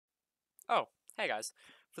Oh, hey guys.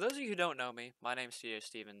 For those of you who don't know me, my name is CJ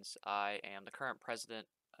Stevens. I am the current president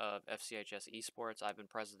of FCHS Esports. I've been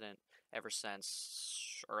president ever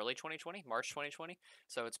since early 2020, March 2020.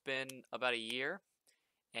 So it's been about a year,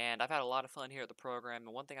 and I've had a lot of fun here at the program.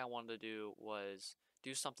 And one thing I wanted to do was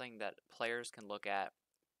do something that players can look at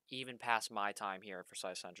even past my time here at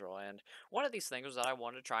Forsyth Central. And one of these things was that I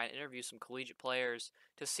wanted to try and interview some collegiate players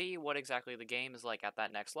to see what exactly the game is like at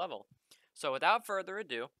that next level. So without further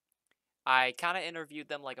ado, I kind of interviewed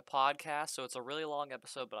them like a podcast, so it's a really long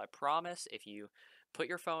episode, but I promise if you put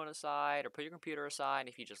your phone aside or put your computer aside, and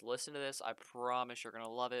if you just listen to this, I promise you're going to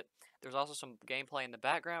love it. There's also some gameplay in the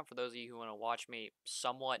background for those of you who want to watch me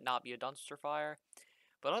somewhat not be a dumpster fire.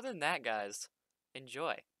 But other than that, guys,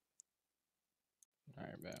 enjoy. All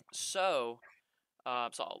right, man. So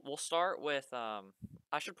we'll start with,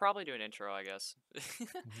 I should probably do an intro, I guess.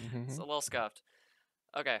 It's a little scuffed.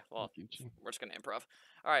 Okay, well, we're just going to improv.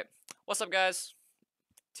 All right, what's up, guys?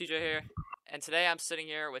 TJ here, and today I'm sitting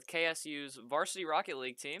here with KSU's Varsity Rocket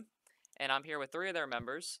League team, and I'm here with 3 of their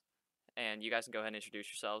members, and you guys can go ahead and introduce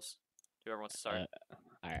yourselves. Whoever wants to start.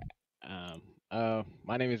 All right.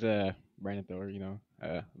 My name is Brandon Thor.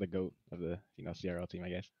 The goat of the CRL team, I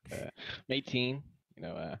guess. I'm 18.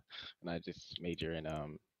 And I just major in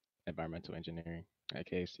environmental engineering at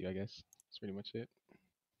KSU. I guess that's pretty much it.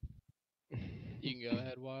 You can go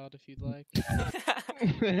ahead, Wild, if you'd like.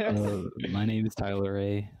 My name is Tyler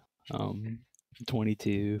Ray.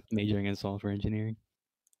 22, majoring in software engineering.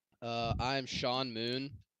 I'm Sean Moon.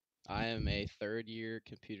 I am a third-year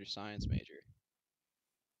computer science major.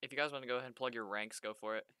 If you guys want to go ahead and plug your ranks, go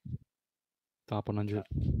for it. Top 100.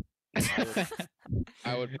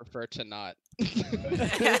 I would prefer to not.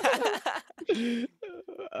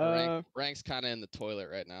 Rank's kind of in the toilet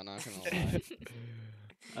right now, not gonna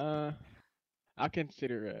lie. I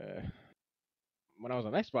consider when I was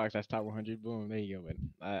on Xbox, that's top 100. Boom, there you go.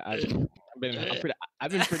 But I've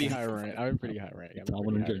been pretty high rank. I've been pretty high rank. Top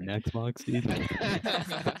 100 in Xbox, dude.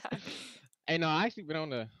 Hey, no, I actually been on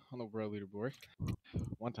the world leaderboard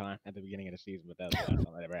one time at the beginning of the season, but that was the last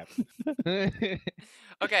time that ever happened.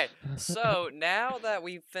 Okay, so now that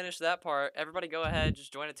we've finished that part, everybody go ahead,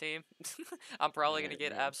 just join a team. I'm probably gonna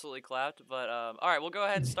get absolutely clapped, but all right, we'll go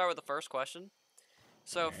ahead and start with the first question.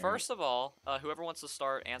 So first of all, whoever wants to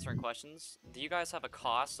start answering questions, do you guys have a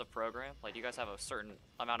cost of program? Like, do you guys have a certain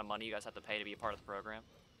amount of money you guys have to pay to be a part of the program?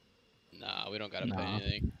 Nah, we don't gotta pay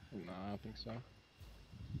anything. No, I don't think so.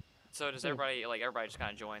 So does everybody just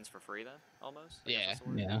kind of joins for free then, almost? Yeah.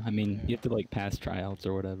 Yeah, I mean, you have to like pass tryouts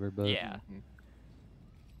or whatever, but yeah.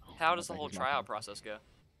 How does the whole tryout process go?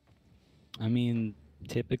 I mean,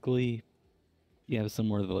 typically, you have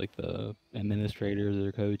somewhere like the administrators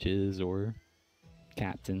or coaches or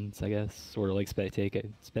captains, I guess, sort of like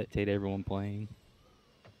spectate everyone playing,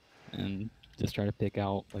 and just try to pick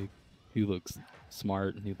out like who looks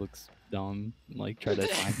smart and who looks dumb, and, like try to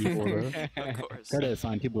assign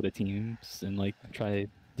people to teams and like try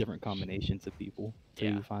different combinations of people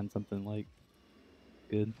to find something like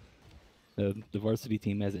good. The varsity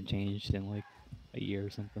team hasn't changed in like a year or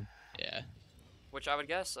something. Yeah. Which I would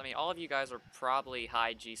guess, I mean, all of you guys are probably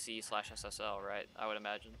high GC/SSL, right? I would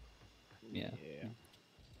imagine. Yeah.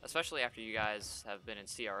 Especially after you guys have been in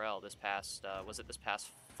CRL this past, was it this past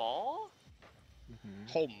fall?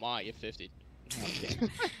 Oh my, you're 50.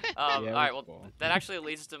 All right, well, that actually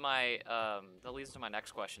leads to my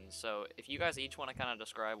next question. So, if you guys each want to kind of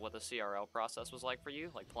describe what the CRL process was like for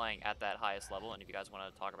you, like playing at that highest level, and if you guys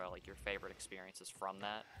want to talk about like your favorite experiences from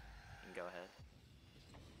that, you can go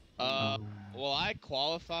ahead. Well, I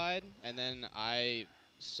qualified, and then I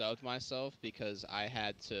subbed myself because I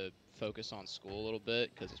had to focus on school a little bit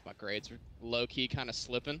because my grades were low-key kind of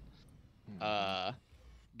slipping.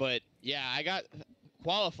 But yeah,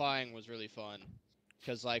 qualifying was really fun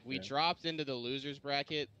because like we dropped into the losers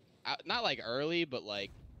bracket, not like early, but like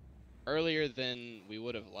earlier than we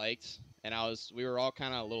would have liked, and we were all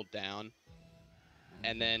kind of a little down,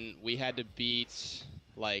 and then we had to beat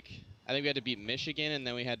I think we had to beat Michigan, and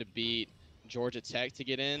then we had to beat Georgia Tech to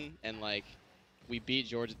get in, and like we beat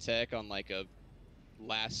Georgia Tech on like a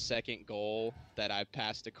last second goal that I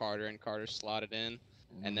passed to Carter and Carter slotted in,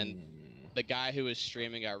 and then the guy who was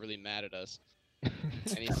streaming got really mad at us,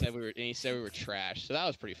 and he said we were trash. So that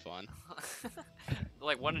was pretty fun.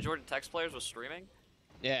 Like one of Georgia Tech's players was streaming.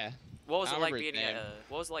 Yeah. What was it like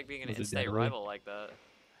being an in-state rival like that?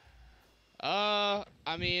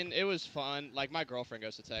 I mean, it was fun. Like my girlfriend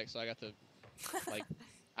goes to Tech, so I got to like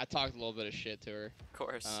I talked a little bit of shit to her. Of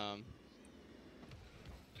course.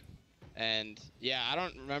 And yeah, I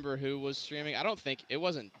don't remember who was streaming. I don't think it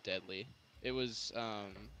wasn't Deadly. It was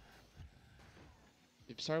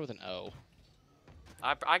It started with an O.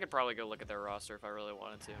 I could probably go look at their roster if I really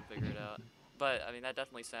wanted to and figure it out. But I mean, that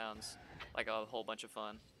definitely sounds like a whole bunch of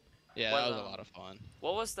fun. Yeah, What, that was a lot of fun.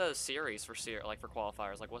 What was the series for for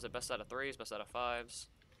qualifiers? Like, was it best out of threes, best out of fives?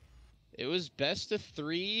 It was best of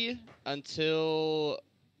 3 until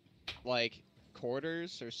like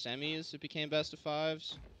quarters or semis. It became best of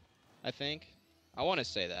 5s, I think. I want to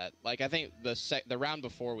say that. Like, I think the round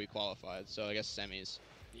before we qualified, so I guess semis.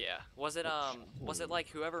 Yeah. Was it like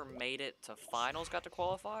whoever made it to finals got to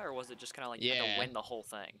qualify, or was it just kind of like you had to Yeah. win the whole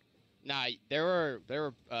thing? Nah, there were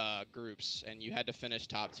groups, and you had to finish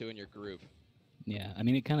top 2 in your group. Yeah, I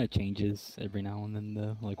mean it kind of changes every now and then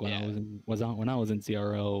though. Like when Yeah. when I was in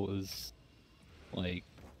CRL, it was like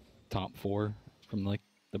top 4 from like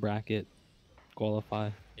the bracket qualify.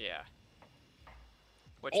 Yeah.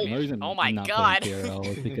 Which Oh, The means, reason oh my I'm not god! playing CRL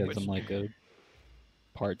is because Which- I'm like a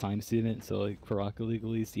part-time student, so like for Rocket League at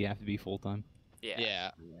least you have to be full-time. Yeah.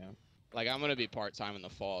 Yeah. Yeah. Like, I'm gonna be part-time in the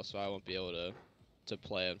fall, so I won't be able to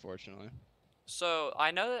play, unfortunately. So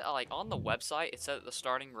I know that like on the website it said that the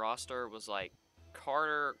starting roster was like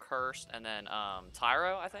Carter, Kirst, and then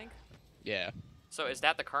Tyro, I think. Yeah. So is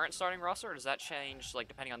that the current starting roster, or does that change like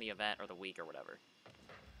depending on the event or the week or whatever?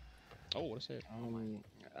 Oh, what is it?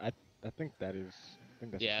 I think that is. I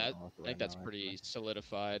think that's. Yeah, the current roster I think right that's now, pretty actually.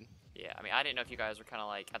 solidified. Yeah, I mean, I didn't know if you guys were kind of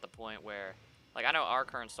like at the point where, like, I know our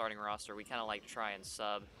current starting roster, we kind of like try and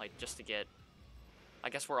sub, like, just to get. I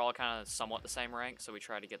guess we're all kind of somewhat the same rank, so we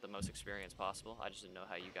try to get the most experience possible. I just didn't know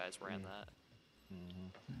how you guys ran that. Mhm.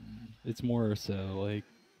 It's more so like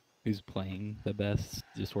who's playing the best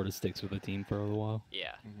just sort of sticks with the team for a little while.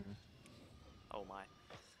 Yeah. Mhm. Oh my.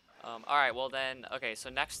 All right. Well then, okay. So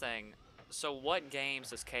next thing. So what games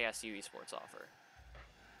does KSU Esports offer?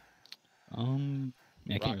 I can't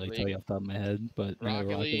Rocket really tell League. you off the top of my head, but I know Rocket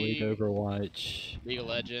Rocket League, League, Overwatch, League of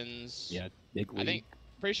Legends. yeah, Big League. I think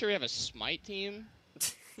pretty sure we have a Smite team.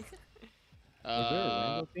 Was there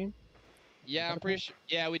a Rainbow team? Yeah, that I'm a pretty thing? sure.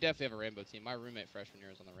 Yeah, we definitely have a Rainbow team. My roommate freshman year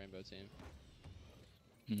was on the Rainbow team.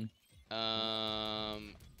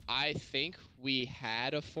 I think we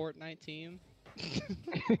had a Fortnite team. I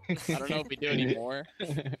don't know if we do anymore.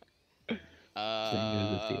 Same as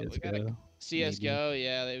the We got a CS:GO. CS:GO.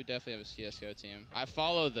 Yeah, they would definitely have a CS:GO team. I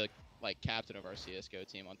follow the captain of our CS:GO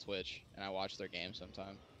team on Twitch, and I watch their games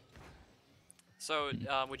sometime. So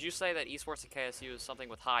would you say that esports at KSU is something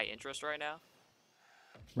with high interest right now?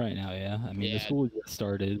 Right now, yeah. I mean, Yeah. the school just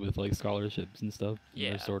started with like scholarships and stuff. And Yeah.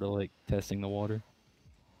 they're sort of like testing the water.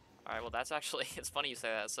 All right, well, that's actually, it's funny you say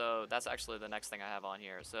that. So that's actually the next thing I have on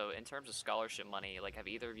here. So in terms of scholarship money, like, have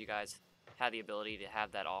either of you guys had the ability to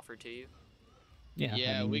have that offered to you? Yeah.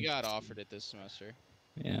 Yeah, I we mean, got offered it this semester.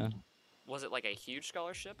 Yeah. Was it like a huge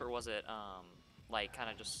scholarship, or was it like kind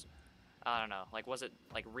of just, I don't know, like was it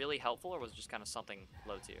like really helpful, or was it just kind of something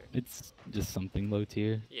low tier? It's just something low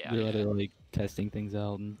tier. Yeah. They're like testing things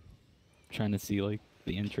out and trying to see like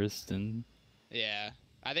the interest and Yeah.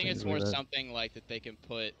 I think Things it's like more that. something like that they can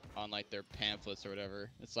put on like their pamphlets or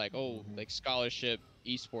whatever. It's like, oh, Mhm. like scholarship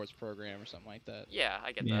esports program or something like that. Yeah,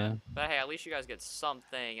 I get Yeah. that. But hey, at least you guys get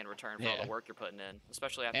something in return for all Yeah. the work you're putting in,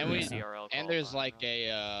 especially after And the we- CRL. And there's qualifying like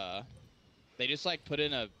round. a they just like put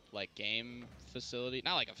in a like game facility,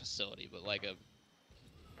 not like a facility, but like a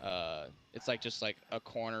it's like just like a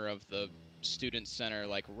corner of the student center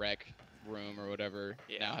like rec room or whatever.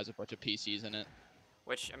 Yeah. Now has a bunch of PCs in it.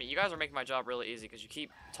 Which, I mean, you guys are making my job really easy because you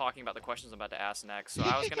keep talking about the questions I'm about to ask next. So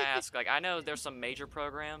I was going to ask, like, I know there's some major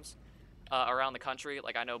programs around the country.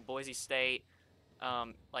 Like, I know Boise State,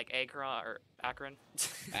 like Akron.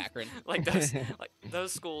 Akron. like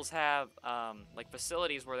those schools have like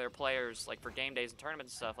facilities where their players, like for game days and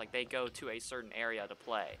tournaments and stuff, like they go to a certain area to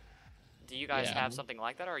play. Do you guys Yeah. have something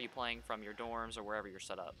like that, or are you playing from your dorms or wherever you're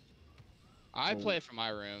set up? I So- play from my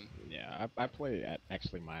room. Yeah, I play at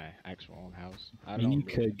actually my actual own house. I mean, you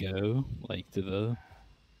don't really- could go like to the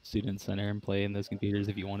student center and play in those computers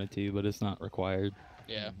if you wanted to, but it's not required.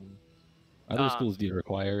 Yeah. Mhm. Other schools do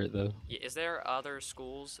require it though. Is there other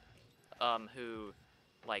schools who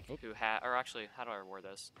like who have, or actually, how do I word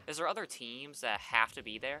this? Is there other teams that have to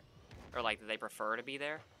be there, or like that they prefer to be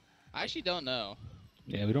there? I actually don't know.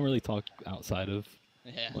 Yeah, we don't really talk outside of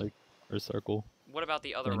Yeah. like our circle. What about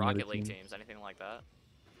the other Playing other Rocket League teams. teams? Anything like that?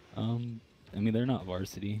 I mean, they're not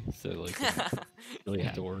varsity, so like we don't really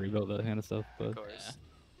have to worry about that kind of stuff. Of But course.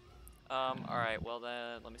 All right. Well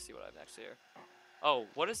then, let me see what I have next here. Oh,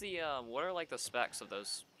 what is the what are like the specs of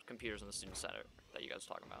those computers in the student center that you guys are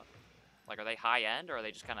talking about? Like, are they high end, or are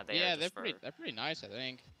they just kind of there? Yeah, just they're pretty nice, I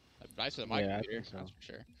think. Nicer than my Yeah, I computer, think so. that's for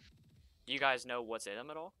sure. Do you guys know what's in them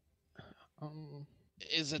at all? Um,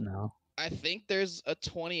 Is it? no, I think there's a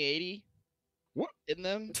 2080. What? in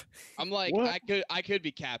them. I'm like, What? I could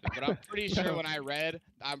be capping, but I'm pretty sure when I read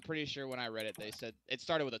it, they said it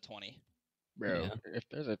started with a 20. Bro, Yeah. if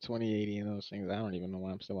there's a 2080 in those things, I don't even know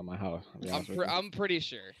why I'm still in my house. I'll be honest with you. I'm pretty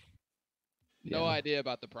sure. No Yeah. idea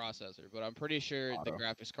about the processor, but I'm pretty sure the Auto.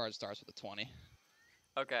 graphics card starts with a 20.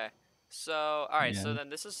 Okay. So, all right. So Yeah. then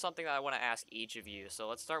this is something that I want to ask each of you. So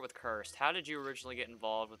let's start with Cursed. How did you originally get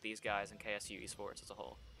involved with these guys in KSU esports as a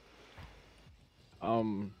whole?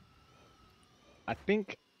 Um, I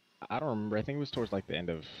think I don't remember. I think it was towards like the end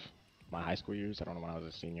of my high school years. I don't know when I was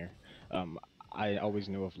a senior. Um, I always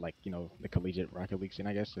knew of like the collegiate Rocket League scene.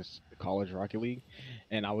 I guess it's the college Rocket League,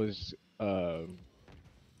 and I was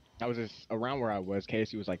just around where I was.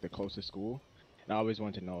 KSU was like the closest school, and I always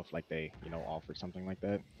wanted to know if like they offered something like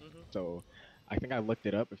that. Mm-hmm. So I think I looked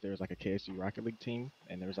it up if there was like a KSU Rocket League team,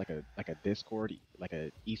 and there was like a Discord, like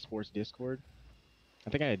a esports Discord.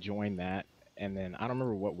 I think I had joined that, and then I don't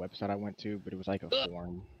remember what website I went to, but it was like a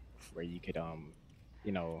forum where you could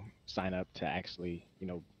sign up to actually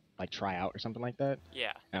like try out or something like that.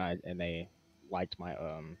 Yeah. And they liked my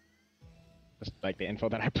like the info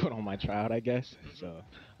that I put on my tryout, I guess. Mhm. So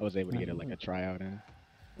I was able to get like a tryout in.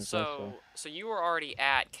 And stuff, So you were already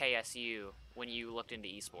at KSU when you looked into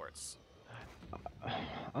esports,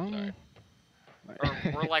 Sorry.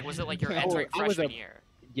 or like was it like your Oh, entering I was freshman year?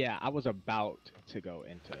 Yeah, I was about to go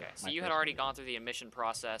into. Okay, so my you had freshman already year. gone through the admission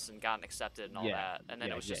process and gotten accepted and all Yeah, that, and then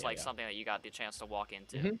yeah, it was just yeah, like yeah. something that you got the chance to walk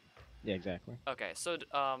into. Mhm. Yeah, exactly. Okay, so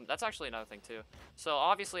that's actually another thing too. So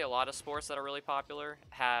obviously, a lot of sports that are really popular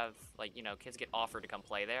have like kids get offered to come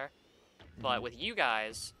play there, but Mhm. with you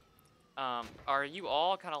guys, are you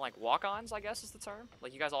all kind of like walk-ons? I guess is the term.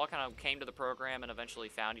 Like you guys all kind of came to the program and eventually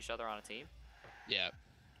found each other on a team. Yeah.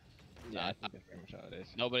 Yeah, I Uh, think that's very much how it is.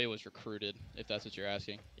 Nobody was recruited, if that's what you're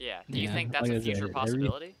asking. Yeah. Do you Yeah, think that's like a I said, future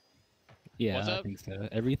possibility? Yeah, What's I up? think so.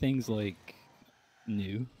 Everything's like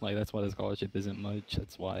new. Like that's why the scholarship isn't much.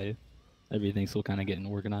 That's why everything's still kind of getting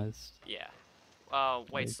organized Yeah.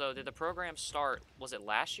 Wait. Like- So did the program start? Was it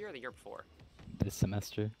last year or the year before? this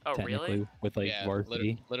semester. Oh, really? Technically, with like Yeah,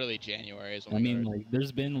 varsity. literally January is when I we mean, started. like,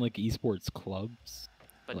 there's been like esports clubs,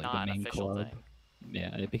 But like not the an main official club. thing.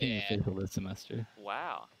 Yeah, it became Yeah. official this semester.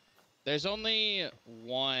 Wow. There's only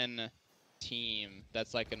one team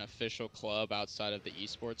that's like an official club outside of the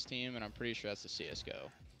esports team, and I'm pretty sure that's the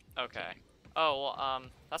CS:GO. Okay. Oh well,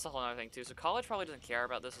 that's a whole other thing too. So college probably doesn't care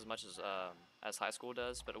about this as much as high school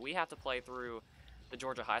does, but we have to play through the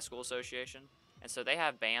Georgia High School Association, and so they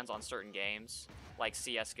have bans on certain games like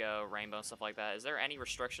CS:GO, Rainbow, and stuff like that. Is there any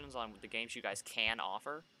restrictions on the games you guys can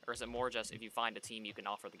offer, or is it more just if you find a team you can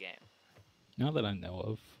offer the game? Not that I know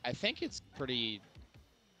of. I think it's pretty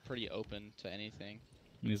open to anything.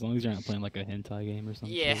 I mean, as long as you're not playing like a hentai game or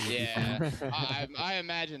something. Yeah. Yeah, I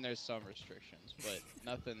imagine there's some restrictions, but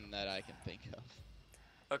nothing that I can think of.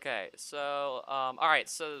 Okay, so all right.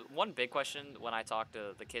 So one big question when I talked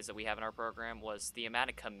to the kids that we have in our program was the amount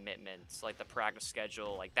of commitments, like the practice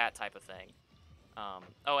schedule, like that type of thing.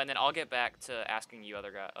 Oh, and then I'll get back to asking you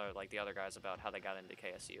other guys, or like the other guys, about how they got into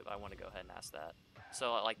KSU. But I want to go ahead and ask that.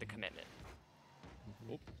 So like the commitment.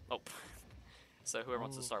 Oop. Oh. So whoever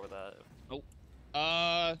wants to start with that.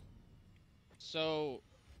 So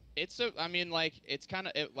I mean, like, it's kind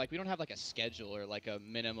of like we don't have like a schedule or like a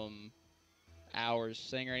minimum hours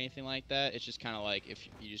thing or anything like that. It's just kind of like if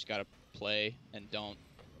you just gotta play and don't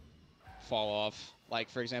fall off. Like,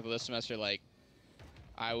 for example, this semester, like,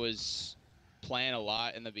 I was playing a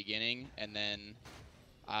lot in the beginning, and then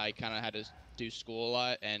I kind of had to do school a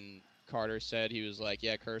lot, and Carter said, he was like,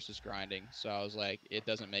 yeah, Curse is grinding. So I was like, it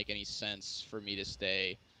doesn't make any sense for me to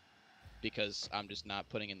stay because I'm just not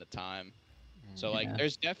putting in the time. So like, Yeah.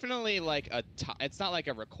 there's definitely like it's not like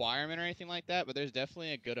a requirement or anything like that, but there's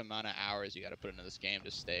definitely a good amount of hours you got to put into this game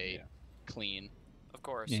to stay clean. Of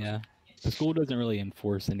course. Yeah. The school doesn't really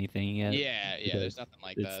enforce anything yet. Yeah, there's because nothing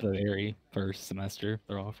like it's that. the very first semester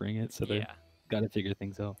they're offering it, so they Yeah. got to figure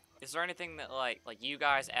things out. Is there anything that like you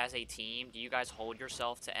guys as a team, do you guys hold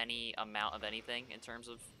yourself to any amount of anything in terms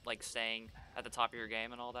of like staying at the top of your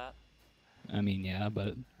game and all that? I mean, yeah, but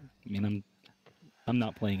I mean, I'm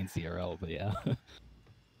not playing in CRL, but yeah,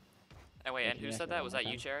 And wait, and who Yeah, said that? Was that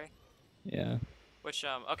you, Cherry? yeah. Which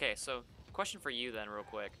okay, so question for you then, real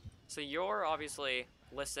quick. So you're obviously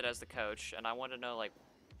listed as the coach, and I want to know like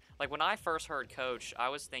when I first heard coach, I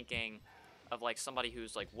was thinking of like somebody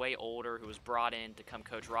who's like way older who was brought in to come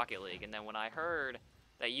coach Rocket League, and then when I heard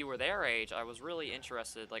that you were their age, I was really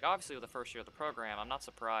interested. Like obviously with the first year of the program, I'm not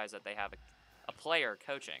surprised that they have a player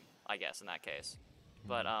coaching, I guess in that case.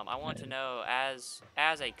 But I want to know as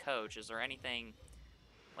a coach, is there anything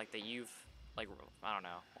like that you've like I don't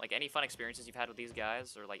know, like any fun experiences you've had with these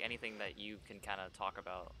guys, or like anything that you can kind of talk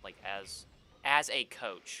about, like as a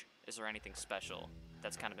coach, is there anything special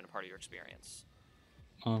that's kind of been a part of your experience?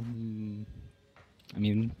 I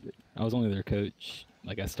mean, I was only their coach.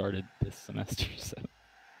 Like I started this semester, so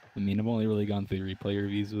I mean, I've only really gone through replay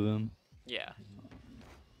reviews with them. Yeah.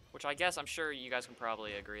 Which I guess I'm sure you guys can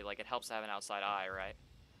probably agree, like it helps to have an outside eye, right?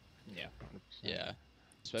 Yeah. 100%. Yeah,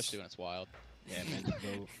 especially when it's wild. Yeah, man.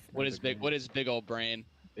 So, What is big? What is big old brain?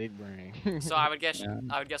 Big brain. So I would guess Yeah.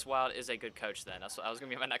 Wild is a good coach then. That was gonna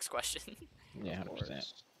be my next question. Yeah, Of 100%.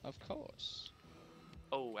 course. Of course.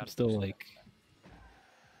 Oh, I'm still like,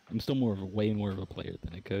 I'm still way more of a player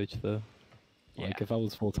than a coach, though. yeah. Like if I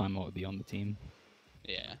was full time, I would be on the team.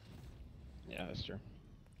 Yeah. Yeah, that's true.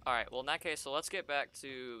 All right. Well, in that case, so let's get back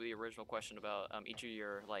to the original question about each of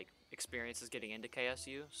your like experiences getting into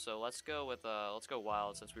KSU. So let's go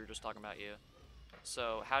Wild, since we were just talking about you.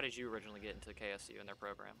 So how did you originally get into KSU and their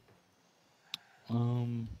program?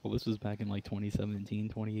 Well, this was back in like 2017,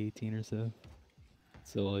 2018 or so.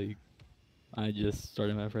 So like, I just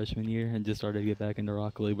started my freshman year and just started to get back into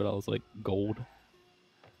Rocket League, but I was like gold.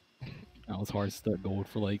 I was hard stuck gold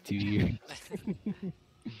for like 2 years,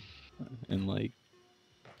 and like,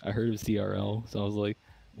 I heard of CRL, so I was like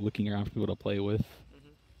looking around for people to play with,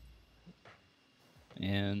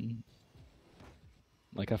 and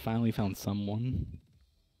like I finally found someone,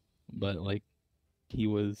 but like he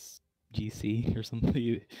was GC or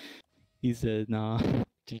something. He said, "Nah,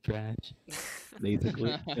 too trash,"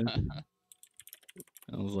 basically. And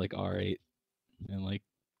I was like, "All right," and like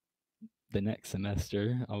the next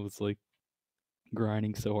semester, I was like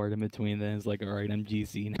grinding so hard in between. Then it's like, "All right, I'm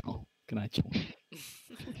GC now. Can I join?"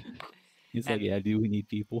 He's like, And- "Yeah, dude, we need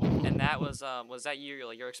people." And that was that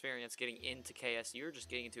your experience getting into KSU, or just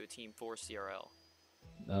getting into a team for CRL?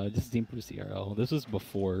 Just team for CRL. This was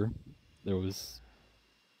before there was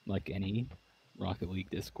like any Rocket League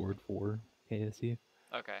Discord for KSU.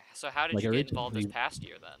 Okay. So how did Like, you get involved this originally- past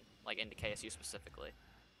year then, like into KSU specifically?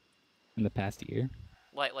 In the past year,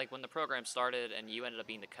 Like when the program started and you ended up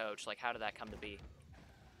being the coach, like how did that come to be?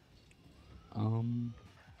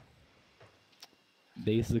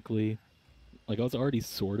 basically, like I was already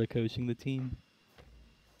sort of coaching the team.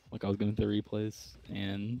 Like I was going through replays,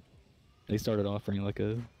 and they started offering like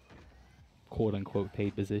a quote unquote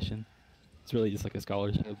paid position. It's really just like a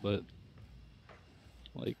scholarship, but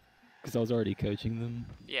like, because I was already coaching them,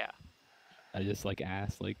 Yeah. I just like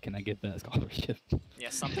asked, like, can I get that scholarship? Yeah,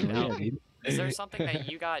 something to Yeah, help. dude. Is there something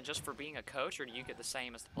that you got just for being a coach, or do you get the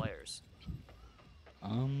same as the players?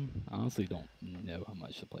 I honestly don't know how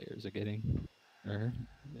much the players are getting, or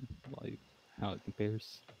like how it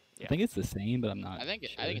compares. Yeah. I think it's the same, but I'm not. I think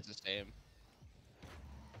sure. it's the same.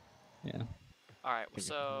 Yeah. All right, Think it's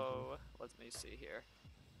so let me see here.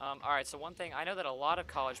 All right, so one thing I know that a lot of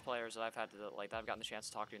college players that I've had to that I've gotten the chance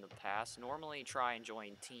to talk to in the past normally try and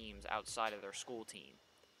join teams outside of their school team,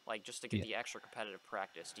 like just to get Yeah. the extra competitive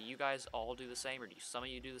practice. Do you guys all do the same, or do some of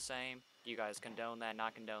you do the same? Do you guys condone that?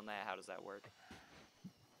 Not condone that? How does that work?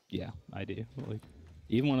 Yeah, I do. Like,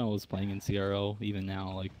 even when I was playing in CRL, even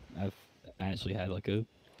now, like I've actually had like a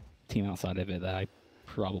team outside of it that I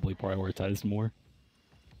probably prioritized more.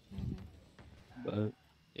 But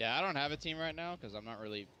Yeah, I don't have a team right now because I'm not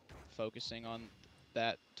really focusing on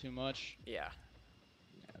that too much. Yeah.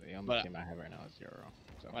 Yeah, the only But- team I have right now is 0.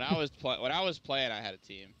 So. When I was playing, I had a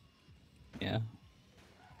team. yeah,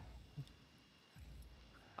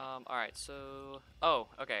 All right, so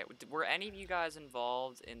okay. Were any of you guys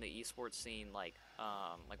involved in the esports scene, like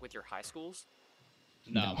with your high schools?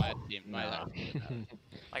 No, No. my team. My Nah. team didn't have it.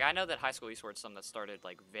 Like I know that high school esports is something that started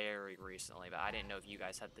like very recently, but I didn't know if you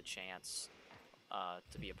guys had the chance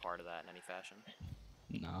to be a part of that in any fashion.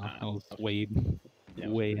 no, I was way, Yeah, it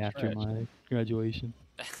was way pretty after trash. my graduation.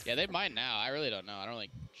 Yeah, they might now. I really don't know. I don't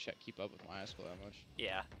like keep up with my high school that much.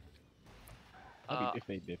 Yeah. If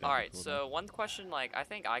they did. that'd All be right, cool, so one question, like I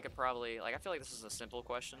think I could probably, like I feel like this is a simple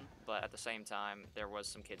question, but at the same time, there was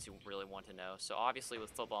some kids who really want to know. So obviously, with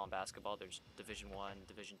football and basketball, there's Division 1,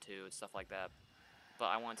 Division 2, and stuff like that. But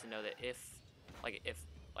I want to know that if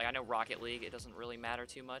I know Rocket League, it doesn't really matter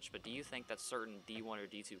too much. But do you think that certain D1 or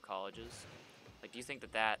D2 colleges, like, do you think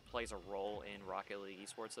that that plays a role in Rocket League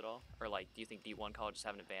esports at all, or like, do you think D1 colleges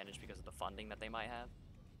have an advantage because of the funding that they might have?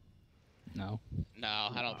 No, No,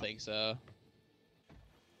 I don't think so.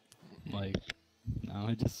 like, no,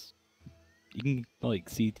 I just you can like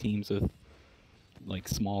see teams with like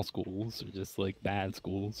small schools or just like bad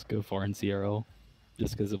schools go far in CRL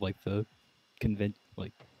just because of like the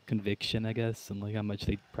conviction, I guess, and like how much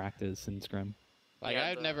they practice in scrim. Like Yeah,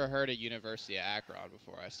 I've never heard of University of Akron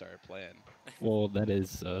before I started playing. Well, that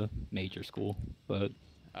is a major school, but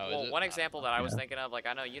Oh, Well, is it? one I don't example know. that I was Yeah. thinking of, like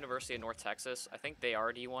I know University of North Texas. I think they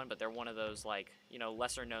are D1, but they're one of those like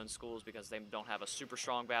lesser known schools because they don't have a super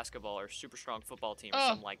strong basketball or super strong football team or Oh.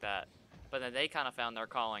 something like that. But then they kind of found their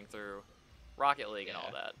calling through Rocket League and all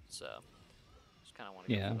Yeah. that. So just kind of want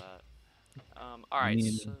to go yeah, for that. All I right.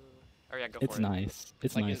 mean, So, oh yeah, go it's for it. nice.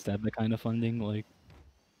 It's Like, nice to have that kind of funding, like,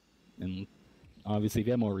 and obviously if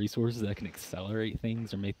you have more resources that can accelerate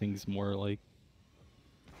things or make things more like,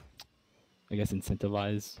 I guess,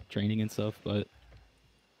 incentivize training and stuff. But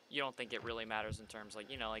You don't think it really matters in terms like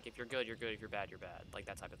like if you're good, you're good. If you're bad, you're bad. Like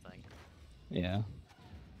that type of thing. yeah,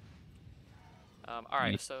 All I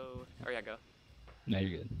mean, right. So, oh yeah, go. no,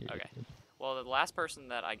 you're good. You're Okay. good. Well, the last person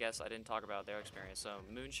that I guess I didn't talk about their experience, so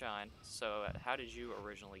Moonshine. So, how did you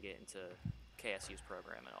originally get into KSU's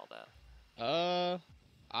program and all that?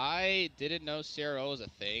 I didn't know CRO was a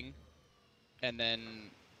thing, and then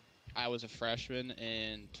I was a freshman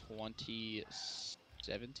in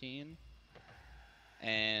 2017,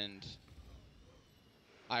 and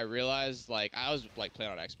I realized like I was like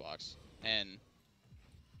playing on Xbox, and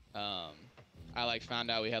I like found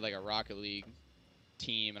out we had like a Rocket League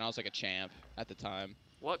team, and I was like a champ at the time.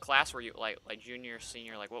 What class were you like junior,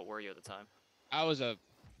 senior? Like what were you at the time?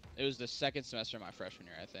 It was the second semester of my freshman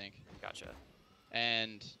year, I think. Gotcha.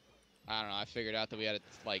 And I don't know, I figured out that we had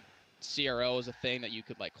like CRO was a thing that you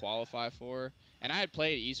could like qualify for. And I had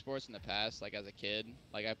played esports in the past, like as a kid.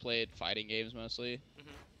 Like I played fighting games mostly.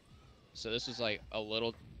 Mhm. So this was like a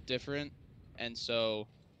little different. And so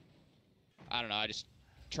I don't know, I just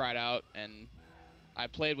tried out and I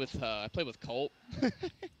played with Colt.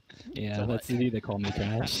 Yeah, So, that's like- easy to call me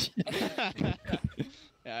trash.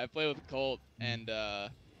 Yeah, I played with Colt, and I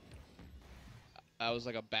was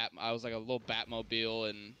like a little Batmobile,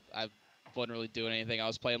 and I wasn't really doing anything. I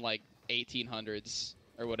was playing like 1800s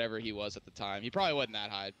or whatever he was at the time. He probably wasn't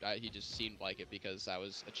that high. He just seemed like it because I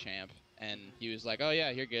was a champ, and he was like, "Oh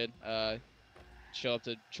yeah, you're good. Show up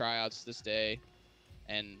to tryouts this day,"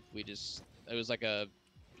 and it was like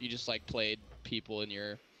you just like played people in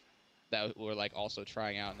your that were like also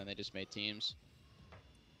trying out, and then they just made teams.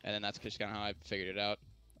 And then that's just kind of how I figured it out.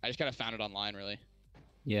 I just kind of found it online, really.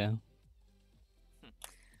 Yeah,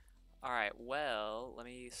 All right. Well, let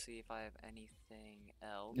me see if I have anything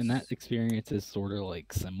else. and that experience is sort of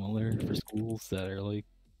like similar for schools that are like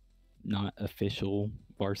not official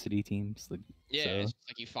varsity teams. Like, Yeah, so, it's just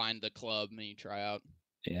like you find the club and you try out.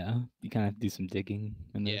 yeah, you kind of have to do some digging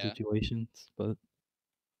in those Yeah. situations, but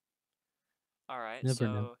All right. never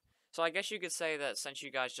know. So I guess you could say that since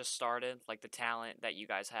you guys just started, like the talent that you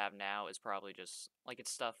guys have now is probably just like it's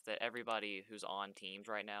stuff that everybody who's on teams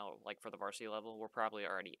right now, like for the varsity level, we're probably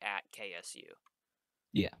already at KSU.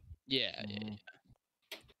 Yeah.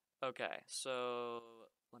 Okay, so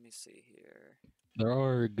let me see here. There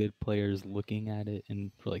are good players looking at it and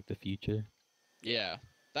for like the future. Yeah.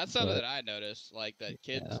 That's something But- that I noticed, like that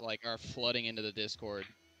kids Yeah. like are flooding into the Discord,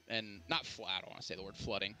 and not I don't want to say the word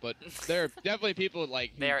flooding, but there are definitely people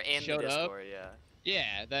like who They are in the showed up. Discord, yeah.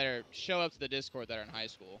 Yeah, that show up to the Discord that are in high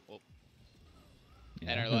school,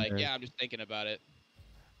 and are and like, they're- yeah, I'm just thinking about it.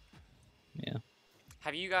 yeah.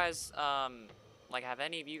 Have you guys like have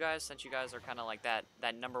any of you guys, since you guys are kind of like that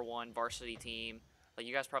number one varsity team, like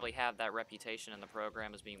you guys probably have that reputation in the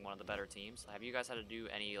program as being one of the better teams. Have you guys had to do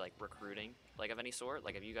any like recruiting like of any sort?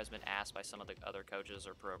 Like have you guys been asked by some of the other coaches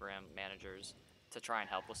or program managers to try and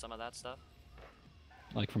help with some of that stuff?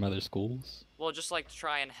 Like from other schools. Well, just like to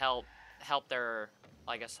try and help their,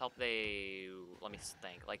 I guess help they, let me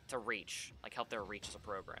think, like to reach, like help their reach as a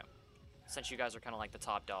program. Since you guys are kind of like the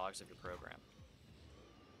top dogs of your program.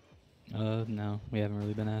 No, we haven't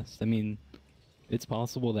really been asked. I mean, it's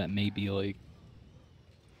possible that maybe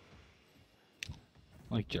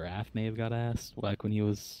like Giraffe may have got asked like when he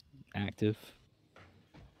was active,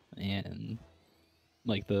 and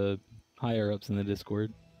like the higher ups in the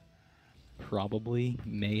Discord probably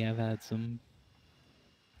may have had some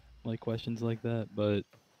like questions like that, but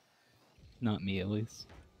not me at least.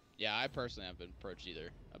 Yeah, I personally haven't been approached either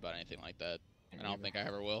about anything like that, and I don't think I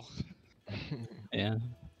ever will. Yeah.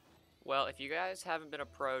 Well, if you guys haven't been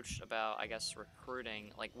approached about, I guess,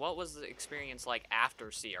 recruiting, like, what was the experience like after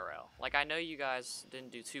CRL? Like, I know you guys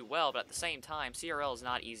didn't do too well, but at the same time, CRL is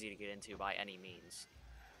not easy to get into by any means.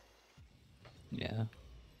 Yeah.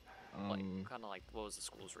 Like, kind of like, what was the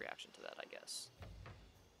school's reaction to that, I guess?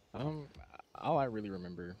 All I really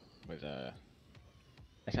remember was actually,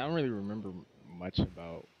 I don't really remember much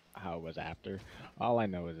about how it was after. All I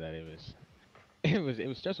know is that it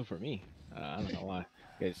was stressful for me. I don't know why,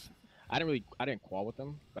 because I didn't qual with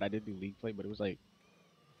them, but I did do league play. But it was like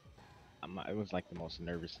it was like the most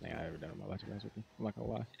nervous thing I ever done in my life. To be honest with you, I'm not gonna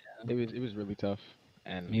lie. Yeah. It was really tough, I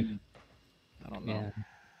and mean, I don't know. yeah.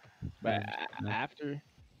 But Yeah, no. after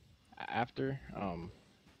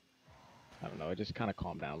I don't know. It just kind of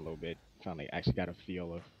calmed down a little bit. Finally, actually got a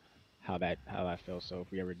feel of how that felt. So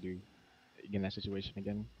if we ever do get in that situation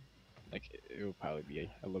again, like it will probably be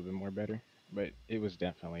a little bit more better. But it was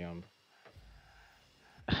definitely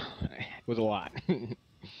it was a lot, Yeah.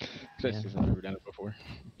 especially since I've never done it before.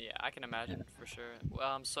 Yeah, I can imagine for sure.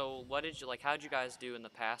 So what did you like? How did you guys do in the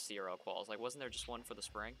past CRL quals? Like, wasn't there just one for the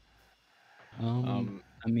spring? Um,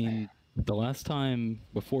 I mean, the last time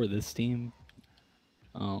before this team,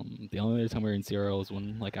 the only other time we were in CRL was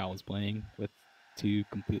when like I was playing with two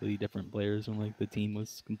completely different players when like the team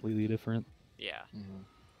was completely different. Yeah. mhm.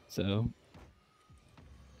 So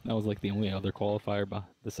that was like the only other qualifier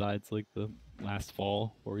besides like the last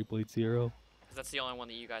fall where we played CRL. Because that's the only one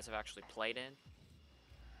that you guys have actually played in?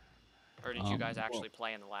 Or did you guys Well, actually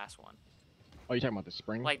play in the last one? oh, you talking about the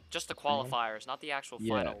spring? Like, just the Spring one? qualifiers, not the actual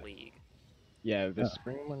Yeah, final league. yeah. The Uh,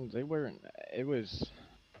 spring ones, they weren't. It was.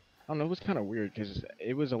 I don't know. It was kind of weird because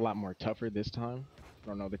it was a lot more tougher this time. I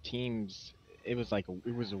don't know. The teams. It was like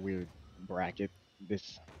it was a weird bracket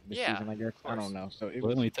this Yeah, season. I guess of I don't course. know. So it we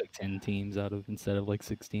was. only took 10 teams out of instead of like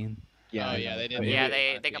 16. Yeah, Oh I yeah, know. they So did. Yeah, It,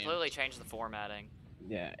 they, five they teams. completely changed the formatting.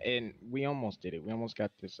 yeah, and we almost did it. We almost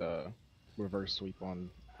got this reverse sweep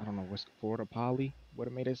on. I don't know what's Florida Poly. What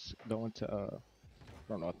it made us go into I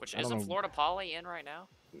don't know. Which I don't isn't know. Florida Poly in right now?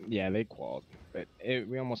 Yeah, they qualled, but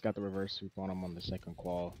we almost got the reverse sweep on them on the second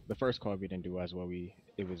qual. The first qual we didn't do as well. We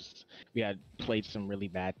had played some really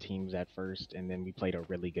bad teams at first, and then we played a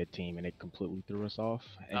really good team, and it completely threw us off.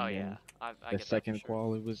 Oh And yeah, then I the get that for second sure.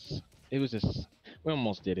 qual, it was just we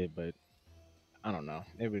almost did it, but I don't know.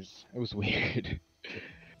 It was weird.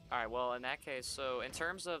 All right, well in that case, so in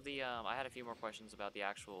terms of the, I had a few more questions about the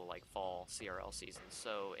actual like fall CRL season.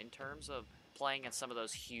 So in terms of playing against some of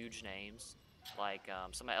those huge names, like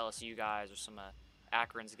some of LSU guys or some of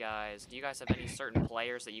Akron's guys, do you guys have any certain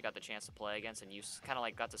players that you got the chance to play against and you kind of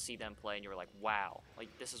like got to see them play and you were like, wow, like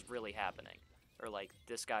this is really happening, or like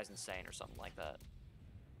this guy's insane or something like that?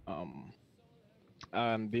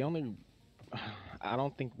 um, the only I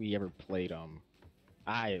don't think we ever played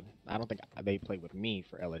I don't think they played with me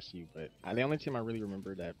for LSU, but the only team I really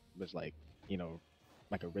remember that was like, you know,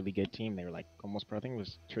 like a really good team. They were like almost pro. I think it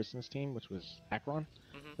was Tristan's team, which was Akron.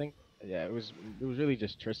 I Hmm. think. Yeah, it was really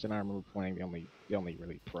just Tristan. I remember playing the only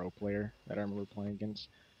really pro player that I remember playing against.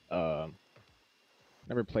 Um,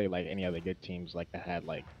 Never played like any other good teams like that had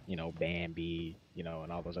like Bambi, and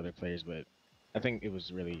all those other players. But I think it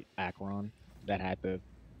was really Akron that had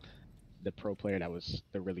the pro player that was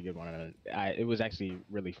the really good one. And it was actually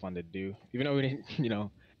really fun to do, even though we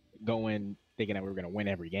didn't, go in thinking that we were gonna win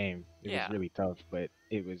every game. It was Yeah. really tough, but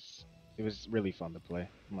it was really fun to play.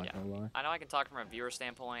 I'm not Yeah. gonna lie. I know I can talk from a viewer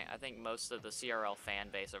standpoint. I think most of the CRL fan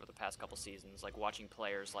base over the past couple seasons, like watching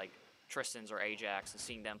players like Tristan's or Ajax and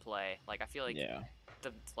seeing them play, like I feel like Yeah.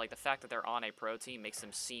 the fact that they're on a pro team makes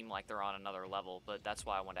them seem like they're on another level. But that's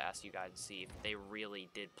why I wanted to ask you guys and see if they really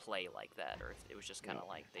did play like that, or if it was just kind of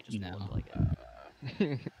like they just No. looked like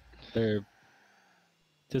it. They're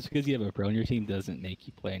just because you have a pro on your team doesn't make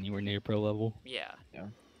you play anywhere near pro level. Yeah.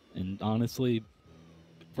 And honestly,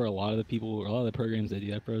 for a lot of the programs that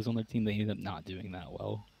do have pros on their team, they end up not doing that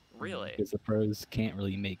well Really. because the pros can't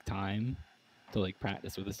really make time to like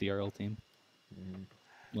practice with a CRL team. Mhm,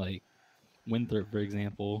 Like Winthrop, for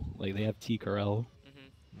example, like they have T Carell, Hmm.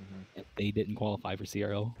 mhm. and they didn't qualify for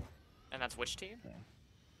CRL. And that's which team?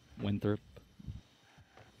 Winthrop,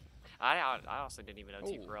 I honestly didn't even know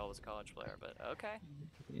T. Oh. Carell was a college player, but okay.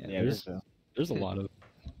 yeah, Yeah, there's a lot of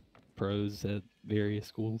pros at various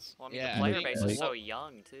schools, Well, I mean, Yeah, the I player think base like- is so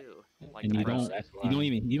young too. Like and the you pro don't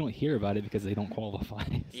scene. you don't hear about it because they don't qualify.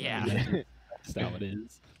 So Yeah. that's how it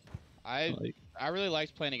is. I Like, I really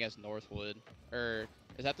liked playing against Northwood. Or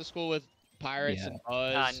is that the school with Pirates Yeah. and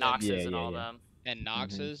Buzz Knox's Yeah, and yeah, all yeah. them. and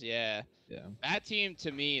Knox's? Yeah. Yeah. That team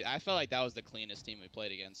to me, I felt like that was the cleanest team we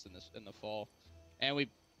played against in the fall. And we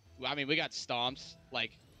got stomped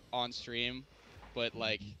like on stream, but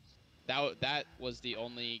like that was the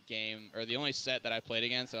only game or the only set that I played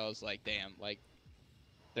against. I was like, damn, like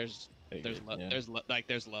there's there's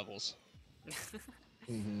levels.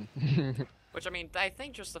 Mhm. Which I mean, I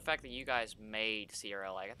think just the fact that you guys made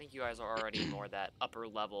CRL, like I think you guys are already more that upper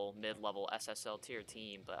level, mid level SSL tier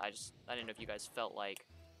team. But I didn't know if you guys felt like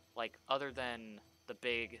other than the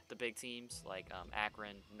big teams like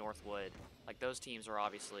Akron, Northwood, like those teams are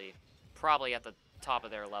obviously probably at the top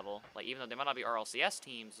of their level. Like even though they might not be RLCS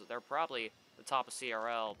teams, they're probably the top of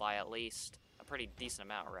CRL by at least a pretty decent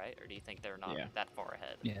amount, right? Or do you think they're not Yeah. that far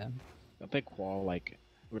ahead? yeah, don't they qual like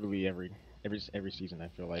literally every season? I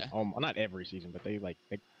feel like Yeah. not every season, but they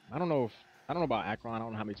I don't know if I don't know about Akron. I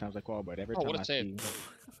don't know how many times they qual, but every Oh, time what a I save.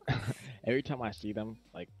 see every time I see them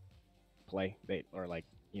like play, they or like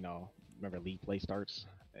remember league play starts.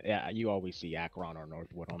 Yeah, you always see Akron or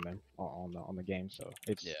Northwood on them on the game, so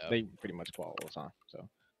it's Yeah. they pretty much qual all the time. So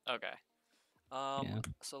Okay. Yeah.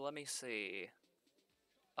 So let me see.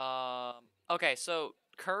 Okay, so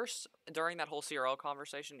Curse during that whole CRL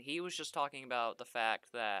conversation, he was just talking about the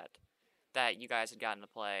fact that you guys had gotten to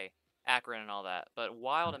play Akron and all that. But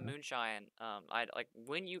Wild and uh Moonshine, I like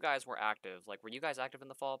when you guys were active. Like, were you guys active in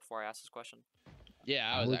the fall before I asked this question? Yeah,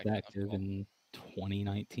 I I was was active. active in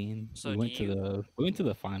 2019. So do you We went to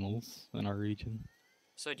the finals in our region.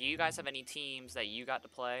 so do you guys have any teams that you got to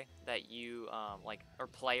play that you like or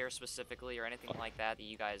players specifically or anything like that that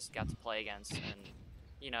you guys got to play against and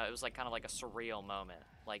it was like kind of like a surreal moment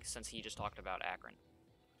like since he just talked about Akron.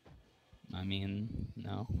 I mean,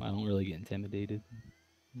 no, I don't really get intimidated.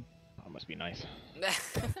 that must be nice. I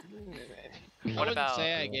What wouldn't about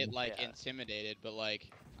say I get like yeah. intimidated, but like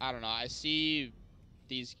I don't know. I see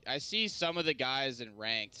some of the guys in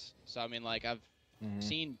ranked. So I mean, like I've Mhm.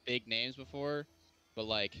 seen big names before, but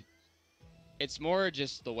like it's more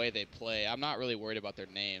just the way they play. I'm not really worried about their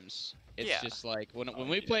names. It's Yeah. just like when Oh,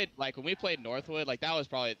 we yeah. played Northwood, like that was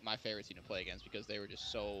probably my favorite team to play against because they were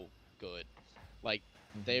just so good. Like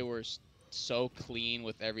they Mhm. were so clean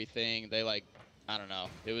with everything. They like I don't know.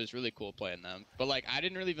 It was really cool playing them. But like I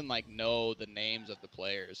didn't really even like know the names of the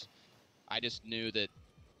players. I just knew that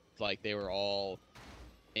like they were all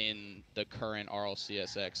in the current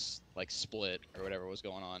RLCSX like split or whatever was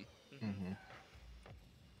going on. Mhm.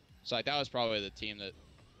 So like that was probably the team that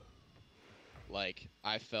like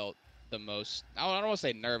I felt the most. I don't want to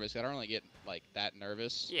say nervous. I don't really get like that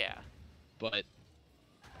nervous, Yeah. but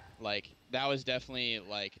like that was definitely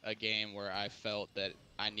like a game where I felt that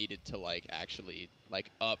I needed to like actually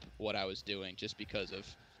like up what I was doing just because of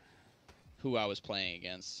who I was playing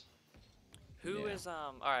against. Who Yeah. is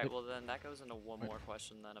all right, Like, well then that goes into one like, more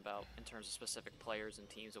question then about in terms of specific players and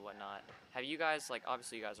teams and whatnot. Have you guys like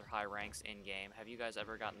obviously you guys are high ranks in game. Have you guys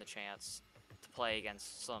ever gotten the chance to play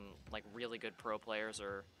against some like really good pro players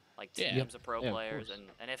or like Yeah. teams of pro Yeah, of players course.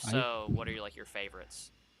 and if I so, what are your like your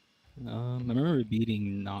favorites? I remember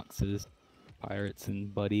beating Nox's Pirates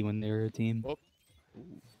and Buddy when they were a team. Well,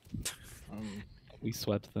 Ooh. Um. We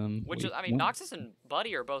swept them. Which We is I mean won. Noxus and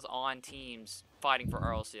Buddy are both on teams fighting for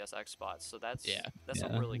RLCSX spots, so that's yeah. a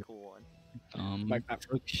Yeah. really cool one. Like,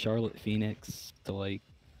 Took Charlotte Phoenix to like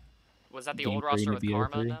Was that the game old 3 roster in with the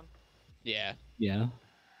Karma and BO3. them? Yeah. Yeah.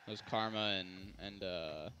 It was Karma and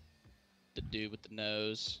the dude with the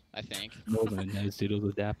nose, I think. Wasn't a nose dude, it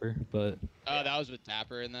was a Dapper, but Oh, that was with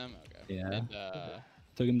Dapper in them. Okay. yeah. And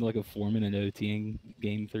Took him to like a 4-minute OT in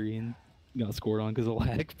game 3 and got scored on because of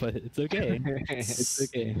lag, but it's okay. It's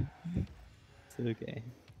okay. It's okay.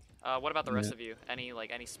 What about the Yeah. rest of you? Any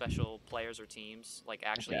special players or teams like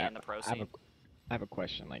actually okay, in the pro I have scene? I have a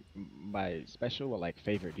question. Like, by special or like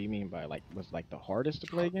favorite, do you mean by like was like the hardest to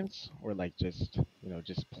play against, or like just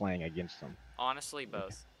just playing against them? Honestly, Like,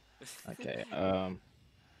 both. okay.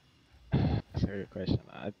 That's a good question.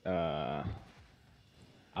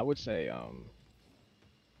 I would say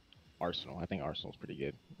Arsenal. I think Arsenal's pretty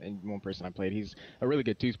good. And one person I played, he's a really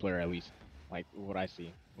good twos player at least. Like what I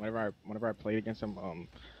see. Whenever I played against him, I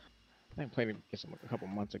think I played against him a couple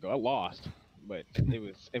months ago. I lost, but it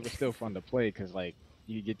was still fun to play because like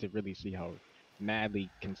you get to really see how madly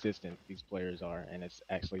consistent these players are, and it's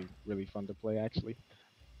actually really fun to play actually.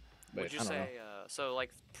 But Would you I don't know. say so like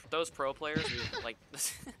those pro players like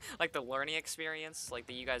like the learning experience like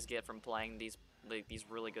that you guys get from playing these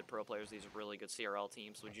really good pro players, these really good CRL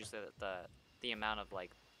teams? Would you say that the amount of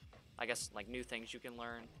like I guess like new things you can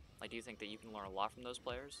learn? Like, do you think that you can learn a lot from those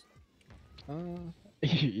players?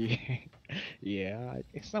 Yeah, yeah,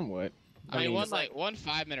 somewhat. I mean, Because like one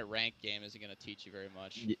 5-minute rank game isn't gonna teach you very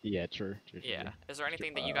much. Yeah, true, true, true, yeah, true. is there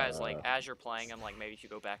anything that you guys like as you're playing them? Like maybe if you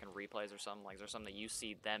go back and replays or something, like is there something that you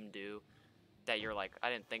see them do that you're like,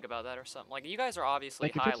 I didn't think about that or something? Like you guys are obviously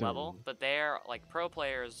Like if high it's a level, but they're like pro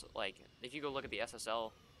players. Like if you go look at the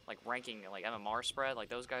SSL like ranking like MMR spread, like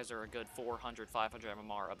those guys are a good 400, 500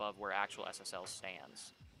 MMR above where actual SSL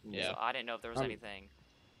stands. Yeah. So I didn't know if there was Um, anything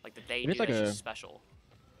like that they if do it's like that's a just special.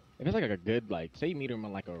 if it's like a good like say you meet them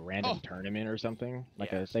in like a random Oh. tournament or something,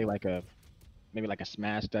 like Yeah. a say like a maybe like a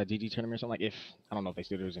Smash.gg tournament or something. Like if I don't know if they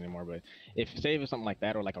still do this anymore, but if say if it's something like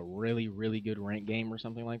that or like a really really good rank game or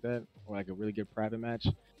something like that, or like a really good private match,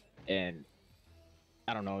 and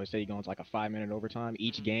I don't know, say you go into like a 5 minute overtime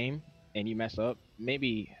each Mhm. game and you mess up,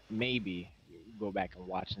 maybe you go back and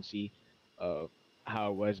watch and see uh how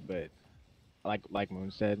it was, but like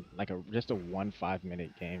Moon said, like a just a 1 5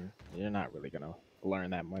 minute game, you're not really gonna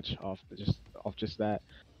learn that much off just that.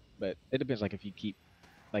 But it depends. Like if you keep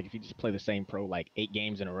like if you just play the same pro like 8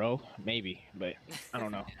 games in a row, maybe. But I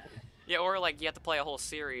don't know. Yeah, or like you have to play a whole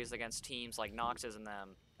series against teams like Nox's and them,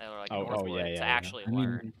 or like Oh yeah, Northwood to yeah, yeah. actually I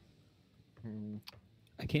learn. mean,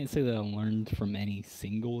 I can't say that I learned from any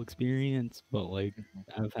single experience, but like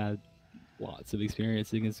I've had lots of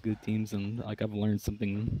experience against good teams, and like I've learned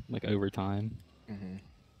something like over time. Mm-hmm.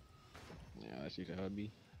 Yeah, that's usually how it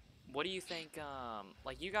be. What do you think?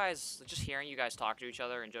 Like you guys, just hearing you guys talk to each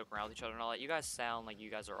other and joke around with each other and all that, you guys sound like you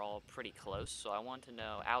guys are all pretty close. So I want to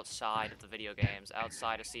know, outside of the video games,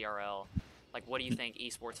 outside of CRL, like what do you think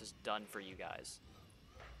esports has done for you guys?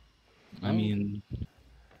 I Um, mean,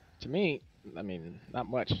 To me, I mean, not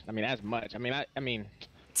much. I mean, as much. I mean,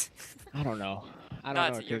 I don't know. I No,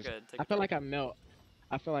 don't know you're because good. Take I your feel time. like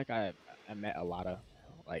I feel like I met a lot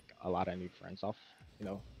of new friends off,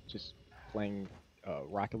 just playing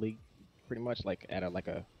Rocket League, pretty much like at a like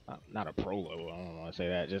a not a pro level. I don't want to say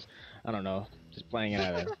that. Just I don't know. Just playing it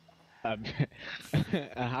at a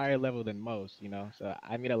a higher level than most. So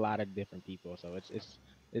I meet a lot of different people. So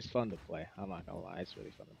it's fun to play. I'm not gonna lie. It's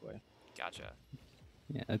really fun to play. Gotcha.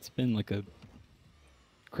 yeah, it's been like a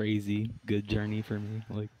crazy good journey for me.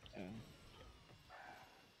 Like, Yeah.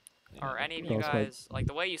 Are Yeah. any of I you was quite guys like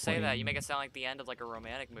the way you say that? You make playing. it sound like the end of like a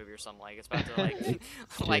romantic movie or something. Like it's about to like, Shit,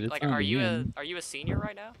 it's like time to begin. are you a senior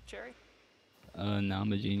right now, Cherry? No,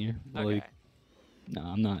 I'm a junior. But, Okay. like, no,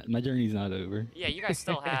 I'm not. My journey's not over. Yeah, you guys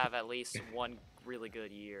still have at least one really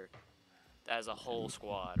good year as a whole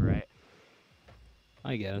squad, right?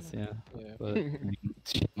 I guess, yeah. Yeah. But I mean,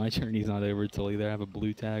 shit, my journey's not over till either I have a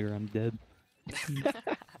blue tag or I'm dead.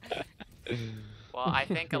 Well, I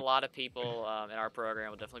think a lot of people in our program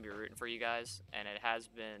will definitely be rooting for you guys, and it has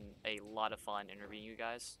been a lot of fun interviewing you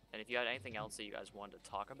guys. And if you had anything else that you guys wanted to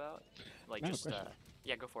talk about, like I have a just question.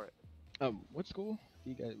 yeah, go for it. What school do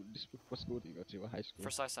you guys? What school do you go to? What high school?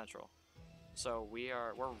 Forsyth Central. So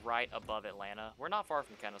we're right above Atlanta. We're not far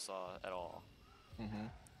from Kennesaw at all.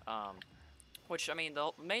 Mm-hmm. Um, which I mean,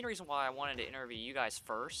 the main reason why I wanted to interview you guys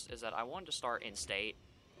first is that I wanted to start in state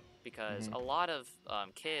because Mhm. a lot of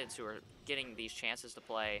kids who are getting these chances to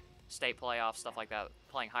play state playoffs, stuff like that,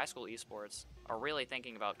 playing high school esports, are really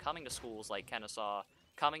thinking about coming to schools like Kennesaw,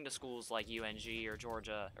 coming to schools like UNG or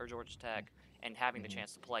Georgia Tech, and having the Mhm.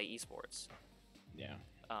 chance to play esports. Yeah.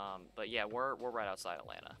 But yeah, we're right outside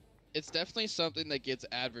Atlanta. It's definitely something that gets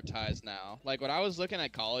advertised now. Like when I was looking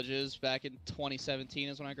at colleges back in 2017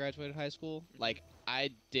 is when I graduated high school. Like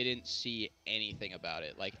I didn't see anything about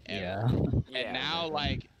it, like ever. Yeah. Yeah. And now,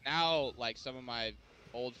 exactly. like some of my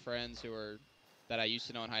old friends that I used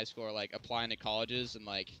to know in high school are like applying to colleges, and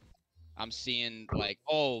like I'm seeing like,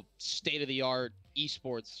 oh, state of the art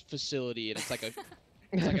esports facility, and it's like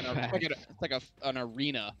an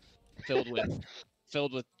arena filled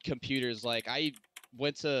with computers. Like I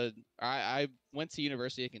went to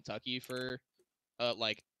University of Kentucky for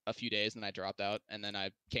like a few days, and then I dropped out, and then I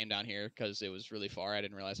came down here because it was really far. I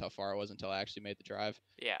didn't realize how far it was until I actually made the drive.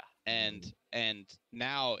 Yeah. And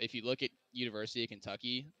now if you look at University of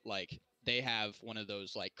Kentucky, like they have one of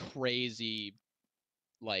those like crazy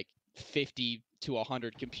like 50 to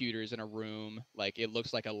 100 computers in a room. Like it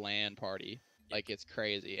looks like a LAN party. Like it's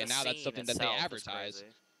crazy. The And now that's scene something that they itself is advertise.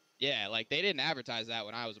 crazy. Yeah, like they didn't advertise that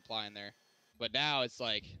when I was applying there. But now it's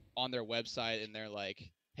like on their website, and they're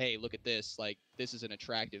like, "Hey, look at this. Like this is an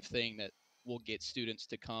attractive thing that will get students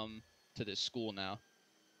to come to this school now."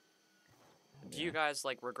 Do you guys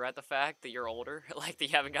like regret the fact that you're older, like that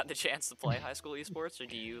you haven't gotten the chance to play high school esports, or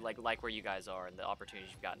do you like where you guys are and the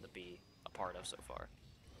opportunities you've gotten to be a part of so far?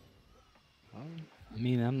 I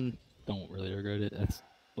mean, don't really regret it. That's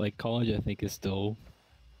like college. I think is still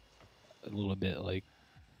a little bit like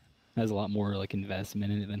has a lot more like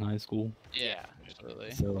investment in it than high school. Yeah,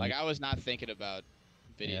 absolutely. So, Like like, I was not thinking about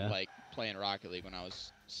video Yeah. like playing Rocket League when I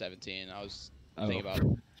was 17. I was Oh, thinking about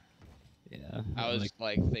yeah. I was like,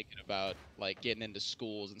 like thinking about like getting into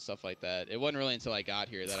schools and stuff like that. It wasn't really until I got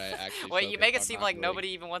here that I actually Wait, you make it focused on seem Rocket like League. nobody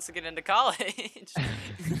even wants to get into college.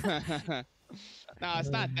 No, it's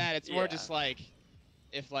not that. It's more Yeah. just like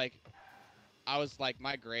if like I was like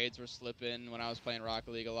my grades were slipping when I was playing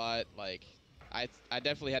Rocket League a lot. Like I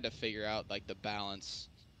definitely had to figure out like the balance,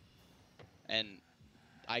 and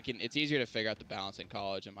it's easier to figure out the balance in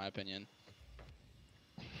college in my opinion.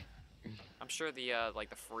 I'm sure the like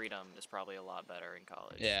the freedom is probably a lot better in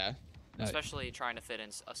college. Yeah. Especially trying to fit in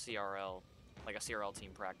a CRL, like a CRL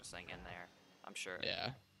team practicing in there. I'm sure.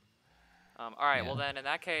 Yeah. All right. Well Yeah. then, in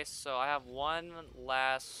that case, so I have one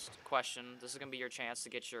last question. This is gonna be your chance to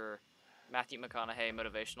get your Matthew McConaughey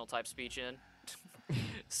motivational type speech in.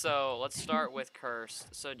 So let's start with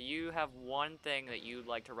Cursed. So do you have one thing that you'd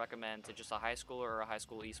like to recommend to just a high schooler or a high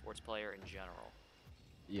school esports player in general?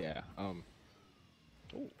 Yeah.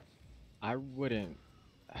 Ooh, I wouldn't.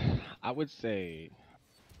 I would say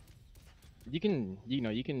you can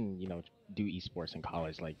do esports in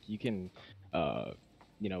college. Like you can, uh,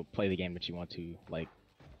 play the game that you want to, like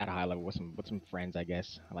at a high level with some friends, I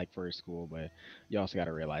guess, like for school. But you also got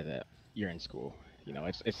to realize that you're in school.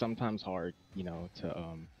 It's sometimes hard,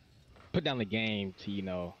 to put down the game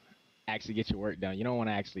to, actually get your work done. You don't want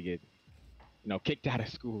to actually get, kicked out of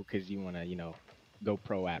school because you want to, go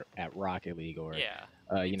pro at Rocket League or, Yeah.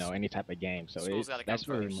 I mean, any type of game. So school's gotta come that's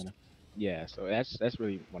really first. yeah. So that's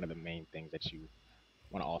really one of the main things that you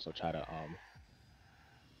want to also try to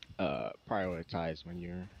prioritize when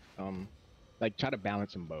you're like try to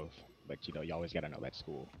balance them both. But you always got to know that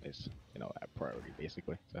school is a priority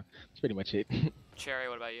basically. So that's pretty much it. Cherry,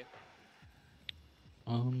 what about you?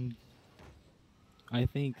 Um, I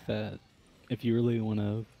think that if you really want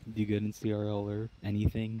to do good in CRL or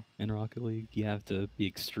anything in Rocket League, you have to be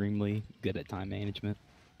extremely good at time management,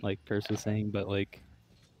 like First was saying. But like,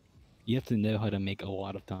 you have to know how to make a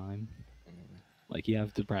lot of time. Mm, Like, you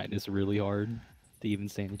have to practice really hard to even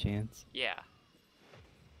stand a chance. Yeah.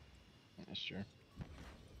 that's true.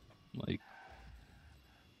 Like,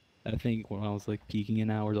 I think when I was like peaking in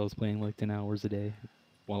hours, I was playing like 10 hours a day,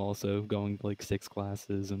 while also going to, like 6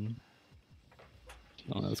 classes, and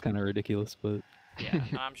I don't know, it's kind of ridiculous, but Yeah,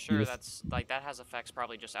 and I'm sure Yes. that's like that has effects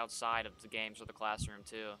probably just outside of the games or the classroom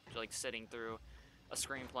too. Like sitting through a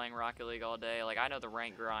screen playing Rocket League all day. Like I know the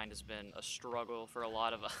rank grind has been a struggle for a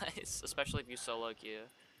lot of us, especially if you solo queue.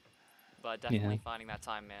 But definitely finding that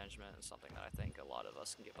time management is something that I think a lot of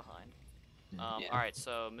us can get behind. Mm. Yeah. All right,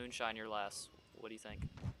 so Moonshine, you're last. What do you think?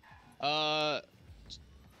 j-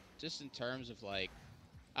 just in terms of like,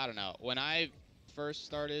 I don't know, when I first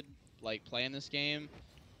started like playing this game,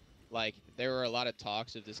 like there were a lot of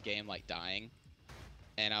talks of this game like dying,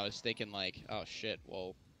 and I was thinking like, oh shit,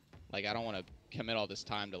 well, like I don't want to commit all this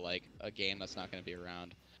time to like a game that's not going to be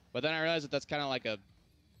around. But then I realized that that's kind of like a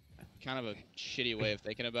shitty way of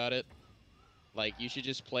thinking about it. Like you should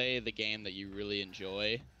just play the game that you really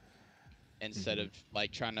enjoy instead of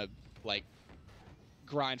like trying to like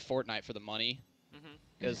grind Fortnite for the money. Mm-hmm.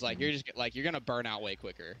 Because like you're gonna burn out way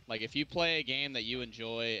quicker. Like if you play a game that you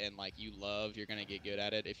enjoy and like you love, you're gonna get good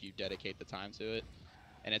at it if you dedicate the time to it,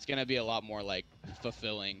 and it's gonna be a lot more like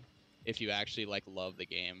fulfilling if you actually like love the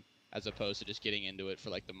game as opposed to just getting into it for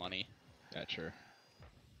like the money. That's true.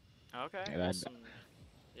 Okay. Yeah, Awesome.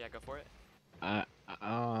 Yeah, go for it. I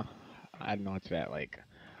adding on to that, like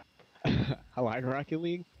I like Rocket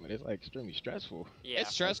League, but it's like extremely stressful. Yeah.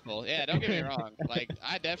 It's stressful. Yeah, don't get me wrong. Like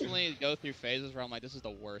I definitely go through phases where I'm like, this is the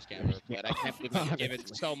worst game I've ever played. I can't believe I'm giving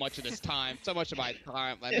so much of this time, so much of my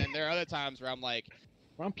time. And then there are other times where I'm like,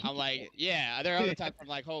 yeah. There are other times I'm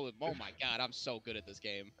like, holy, oh my god, I'm so good at this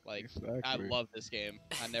game. Like I Exactly. love this game.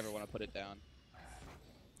 I never want to put it down.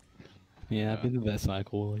 yeah, I've been through that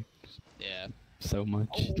cycle like Yeah. so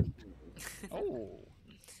much. Oh.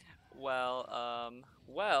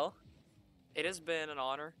 Well, it has been an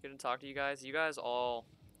honor getting to talk to you guys. You guys all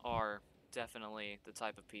are definitely the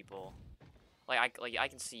type of people. Like I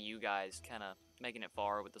can see you guys kind of making it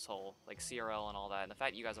far with this whole like CRL and all that. And the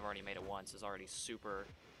fact you guys have already made it once is already super.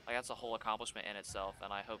 Like that's a whole accomplishment in itself.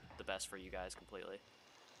 And I hope the best for you guys completely.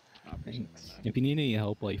 I appreciate Thanks. that. If you need any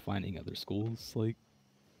help like finding other schools, like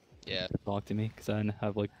Yeah. talk to me because I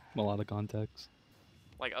have like a lot of contacts.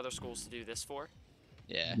 Like other schools to do this for.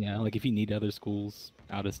 Yeah. Yeah, like if you need other schools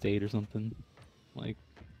out of state or something, like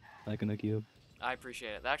I can hook you up. I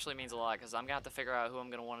appreciate it. That actually means a lot because I'm gonna have to figure out who I'm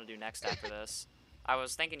gonna want to do next after this. I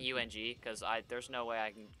was thinking UNG because there's no way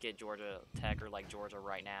I can get Georgia Tech or like Georgia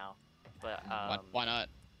right now. But Why not?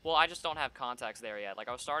 well, I just don't have contacts there yet. Like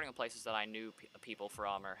I was starting in places that I knew people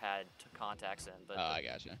from or had contacts in. But Oh, I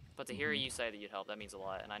gotcha. but to hear you say that you'd help, that means a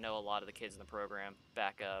lot. And I know a lot of the kids in the program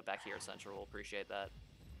back here at Central will appreciate that.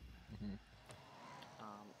 Mhm.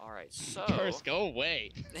 All right, so Curse, go away.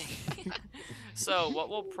 so what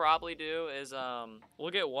we'll probably do is we'll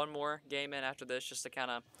get one more game in after this just to kind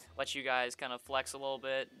of let you guys kind of flex a little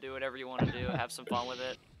bit, do whatever you want to do, have some fun with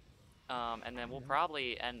it, and then we'll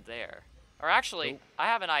probably end there. Or actually, I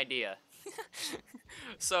have an idea.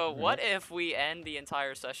 So what if we end the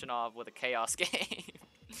entire session off with a chaos game?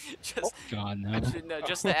 Just God no. no,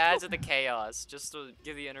 just to add to the chaos, just to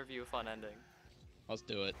give the interview a fun ending. Let's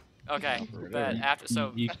do it. Okay, For but real. after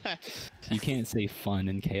so You can't say fun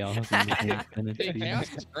and chaos in the same sentence. Dude, dude.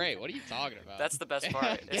 chaos is great. What are you talking about? that's the best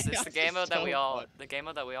part. It's Chaos the is game mode that so we all fun. the game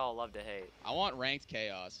mode that we all love to hate. I want ranked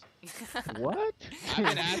chaos. What? I've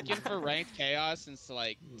been asking for ranked chaos since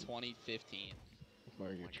like 2015. Boy,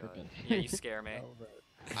 you're Oh my God. tripping. Yeah, you scare me.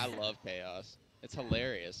 I love chaos. It's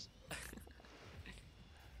hilarious. I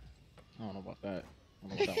don't know about that. I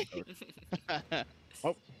don't know about that one, coach.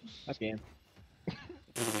 Oh, that's game.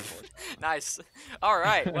 Nice. All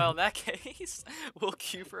right. Well, in that case, we'll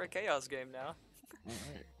queue for a chaos game now.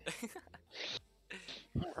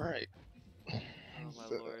 All right. Oh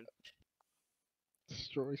my lord.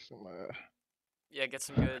 Destroy some. Yeah, get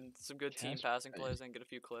some good team Cash passing prize. plays and get a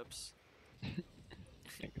few clips.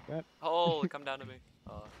 Think of that. Oh, come down to me.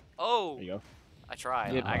 Oh, There you go. I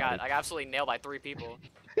tried. Yeah, I got buddy. absolutely nailed by 3 people.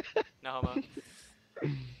 No homo.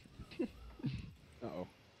 Uh-oh.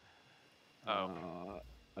 Oh.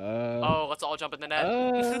 Oh. Let's all jump in the net.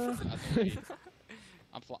 That's sweet.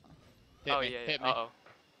 I'm flying. Hit Oh me. yeah, yeah. Hit me. Uh-oh.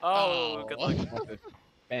 Oh, good luck. Watch this.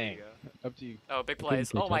 There you Bang. go. Up to you. Oh, big couldn't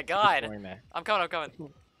plays. catch Oh my up. god. Destroying that. I'm coming.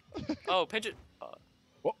 Oh, pinch it.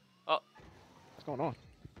 What's going on?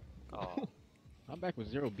 Oh. I'm back with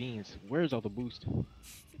 0 beans. Where's all the boost? I'm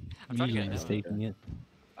trying to Usually get it. mistaking it.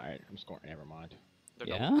 Alright, I'm scoring. Never mind. They're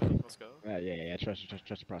Yeah? double. Let's go. Yeah. Trust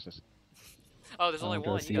the process. Oh, there's only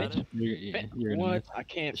one. You got it. You're gonna What? miss. I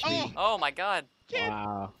can't Oh! see. Oh my god.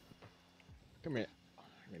 Wow. Come here.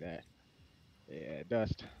 Give me that. Yeah,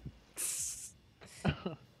 dust.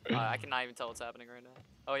 I cannot even tell what's happening right now.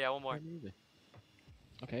 Oh yeah, one more.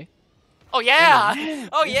 Okay. Oh yeah. man.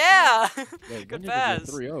 Oh yeah. Wait, Good we need to pass. get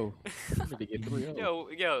 3-0. We need to get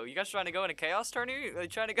 3-0. Yo, you guys trying to go into chaos tourney? Like,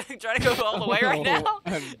 trying to go all the way right now?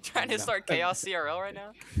 Trying to start chaos CRL right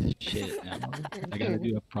now? Shit, now. I gotta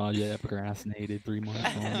do a project I procrastinated 3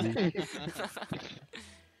 months on. dude.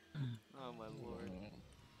 Oh my lord.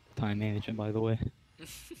 Time management, by the way.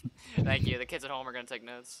 Thank you. The kids at home are gonna take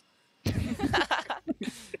notes.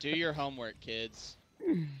 Do your homework, kids.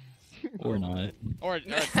 Or not. Or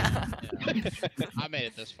yeah. I made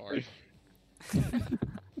it this far.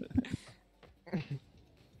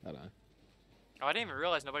 Hold on. Oh, I didn't even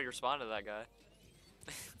realize nobody responded to that guy.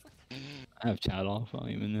 I have chat off, I don't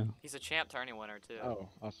even know. He's a champ tourney winner too. Oh,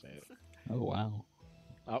 I'll say it. Oh, wow.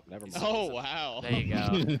 Oh, never mind. Oh wow. There you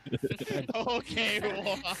go. Okay,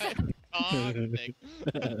 what? Toxic.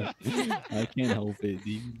 I can't help it,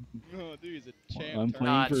 dude. Oh, dude, he's a champ. I'm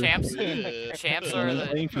playing Nah, for champs When are I'm the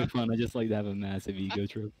playing for fun. I just like to have a massive ego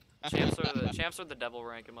trip. champs are the devil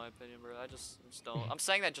rank in my opinion, bro. I just don't. I'm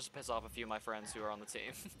saying that just to piss off a few of my friends who are on the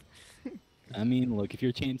team. I mean, look, if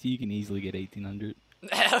you're champ 2, you can easily get 1800.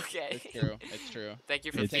 Okay. It's true. It's true. Thank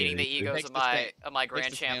you for It's feeding the true. egos Takes of the my stand- of my Takes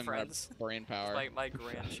grand to champ stand my friends. Brain power. My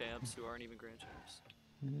grand champs who aren't even grand champs.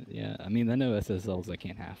 Yeah, I mean, I know SSLs that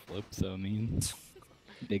can't half flip, so I mean,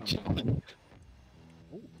 big challenge.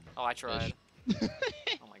 Oh, I tried. Oh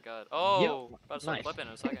my god. Oh, about to start nice. flipping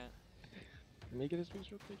in a second. Let me get this boost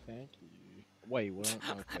real quick. Thank you. Wait, what?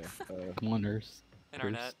 Okay. Come on, nurse.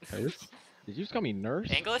 Internet. Curse? Did you just call me nurse?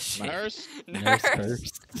 English? Nurse. Nurse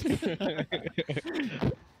curse.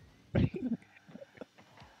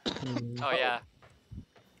 Oh yeah.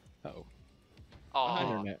 Uh-oh. Oh.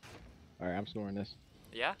 Internet. Alright, I'm scoring this.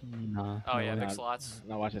 Yeah? Nah. Oh yeah, no, big Nah. slots.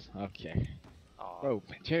 Now watch this. Okay. Oh. Bro,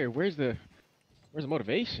 Jerry, where's the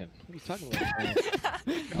motivation? What are you talking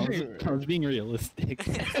about? I was being realistic.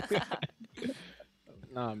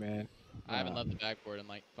 Nah, man. I haven't left the backboard in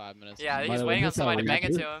like 5 minutes. Yeah, By he's the way, waiting on this is how somebody to we bang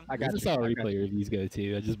it do to him. I got This is you. how I got replay you. reviews go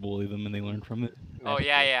too. I just bully them and they learn from it. Oh That's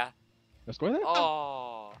yeah, okay. yeah. Let's score that?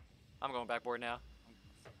 Oh. I'm going backboard now.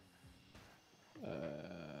 I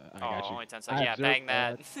Oh, got you. only 10 I seconds. Yeah, have bang zero-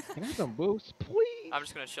 that. Can I have some boosts, please? I'm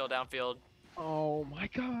just gonna chill downfield. Oh my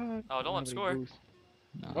god. Oh, don't let him score.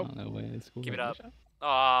 Nah, Oh. no way. It's cool. Keep it up.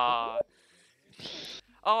 Ah.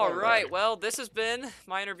 All Alright. right. Well, this has been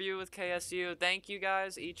my interview with KSU. Thank you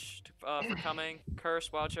guys each for coming.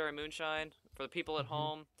 Curse, Wild Cherry, Moonshine. For the people at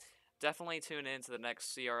home, definitely tune in to the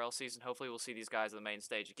next CRL season. Hopefully, we'll see these guys on the main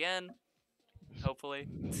stage again. Hopefully.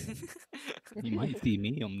 You might see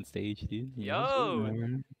me on the stage, dude. You know, Yo. you never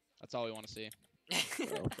know. That's all we want to see.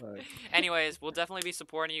 Oh, fuck. Anyways, we'll definitely be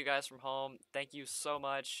supporting you guys from home. Thank you so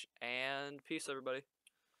much, and peace, everybody.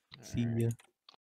 See Alright. ya.